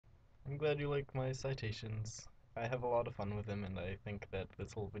I'm glad you like my citations. I have a lot of fun with them, and I think that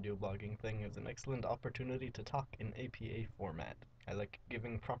this whole video blogging thing is an excellent opportunity to talk in APA format. I like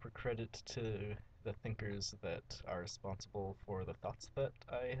giving proper credit to the thinkers that are responsible for the thoughts that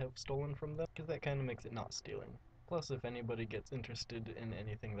I have stolen from them, because that kind of makes it not stealing. Plus, if anybody gets interested in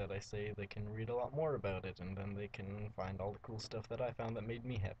anything that I say, they can read a lot more about it, and then they can find all the cool stuff that I found that made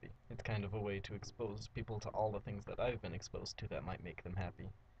me happy. It's kind of a way to expose people to all the things that I've been exposed to that might make them happy.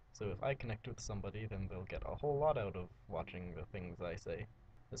 So if I connect with somebody, then they'll get a whole lot out of watching the things I say.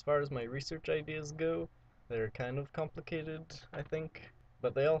 As far as my research ideas go, they're kind of complicated, I think,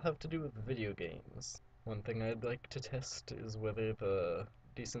 but they all have to do with video games. One thing I'd like to test is whether the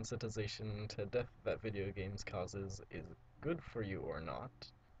desensitization to death that video games causes is good for you or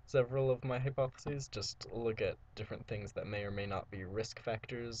not. Several of my hypotheses just look at different things that may or may not be risk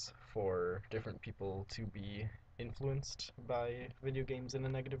factors for different people to be influenced by video games in a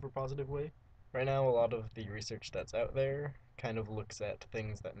negative or positive way. Right now, a lot of the research that's out there kind of looks at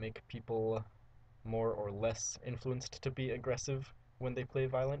things that make people more or less influenced to be aggressive when they play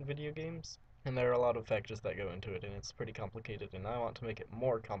violent video games. And there are a lot of factors that go into it, and it's pretty complicated, and I want to make it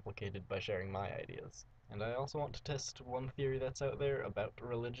more complicated by sharing my ideas. And I also want to test one theory that's out there about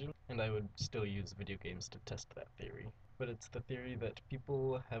religion, and I would still use video games to test that theory. But it's the theory that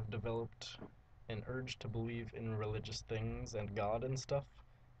people have developed an urge to believe in religious things and God and stuff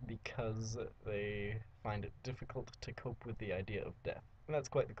because they find it difficult to cope with the idea of death. And that's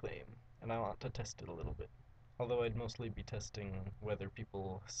quite the claim, and I want to test it a little bit. Although I'd mostly be testing whether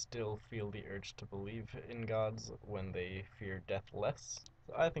people still feel the urge to believe in gods when they fear death less.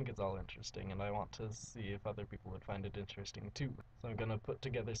 So I think it's all interesting, and I want to see if other people would find it interesting too. So I'm gonna put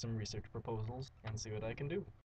together some research proposals and see what I can do.